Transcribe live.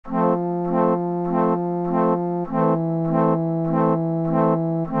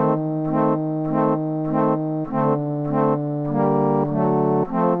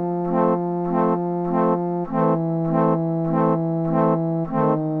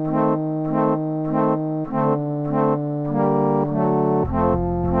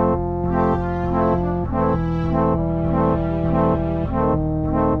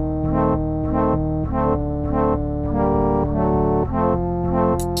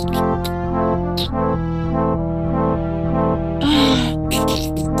No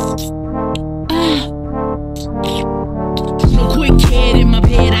quick kid in my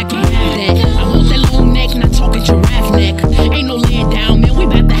bed, I can't have that. I want that long neck, not talking giraffe neck. Ain't no laying down, man, we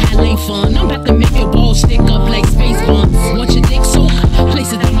bout to have late fun. I'm about to make your balls stick up like space buns. Want your dick soak?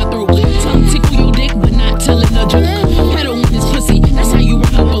 Place it down my throat. Tongue tickle your dick, but not telling a joke. Pedal with this pussy, that's how you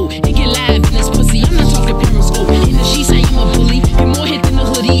run a boat. It get live in this pussy, I'm not talking periscope. In the sheets, I am a bully. Get more hit than a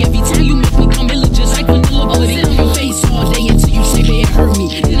hoodie. Every time you make me come, it look just like vanilla pudding. Sit on your face all day until you say, man, it hurt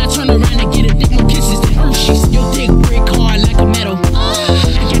me. Then I turn around and get a dick more kisses than Hershey's. Your dick brick hard like a metal.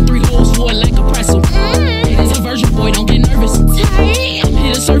 I got 3 holes for it like a pretzel. It is a virgin, boy, don't get nervous. I'm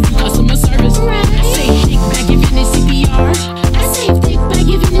here to serve you customer service. I say dick by giving it CPR. I say dick by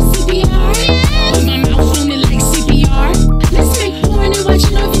giving it CPR. With my mouth on it like CPR. Let's make porn and watch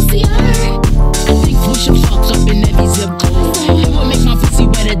it on VCR. I think push your fuck up in every zip code. It would make my pussy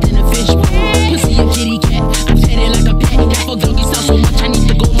wetter than a fish bowl. Pussy a kitty cat, I pet it like a pet. That fuck doggy style so much I need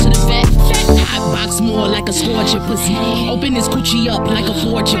to go to the vet. Hot box more like a scorcher pussy. Open this coochie up like a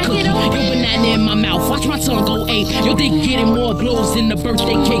fortune cookie. Your banana in my mouth, watch my tongue go ape. Your dick getting more blows than the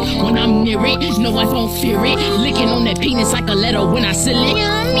birthday cake. When I'm near it, no I don't fear it. Licking on that penis like a letter when I seal it.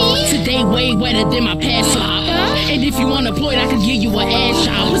 Today way wetter than my past life. And if you unemployed, I could give you an ass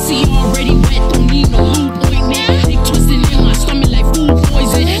job. Pussy already wet, don't need no lube ointment. Dick twisting in my stomach like food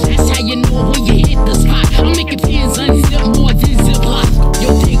poison. That's how you know when you hit the spot. I'm making pins unzip more than ziplock.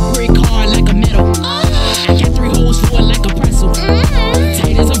 Your dick brick hard like a metal. I got 3 holes for it like a pretzel.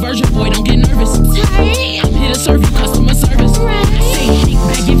 Tight as a virgin, boy, don't get nervous. I'm here to serve you customer service. I say dick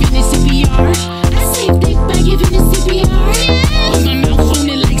by giving it CPR. I say dick by giving it CPR. With my mouth on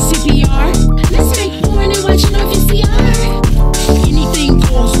it like CPR. Let's make porn and watch it on VCR. Anything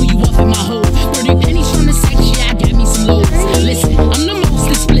goes when you up in my hole. 30 pennies from the sex, yeah, I got me some loads. Listen, I'm the most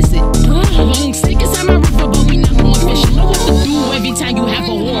explicit. Long stick inside my river, but we not going fishing. Know what to do every time you have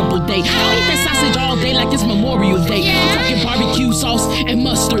a horrible day. I'll eat that sausage all day like it's Memorial Day. I'm talking barbecue sauce and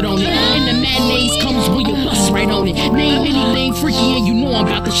mustard on it. And the mayonnaise comes when you bust right on it. Name anything freaky and you know I'm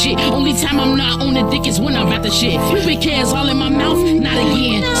about the shit. Only time I'm not on the dick is when I'm about the shit. Big cares all in my mouth, not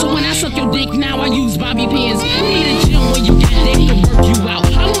again. So when I suck your dick now, I use bobby pins. Need a gym when you got dick to work you out.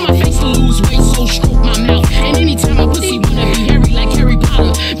 I want my face to lose weight, so stroke my mouth. And anytime my pussy wanna be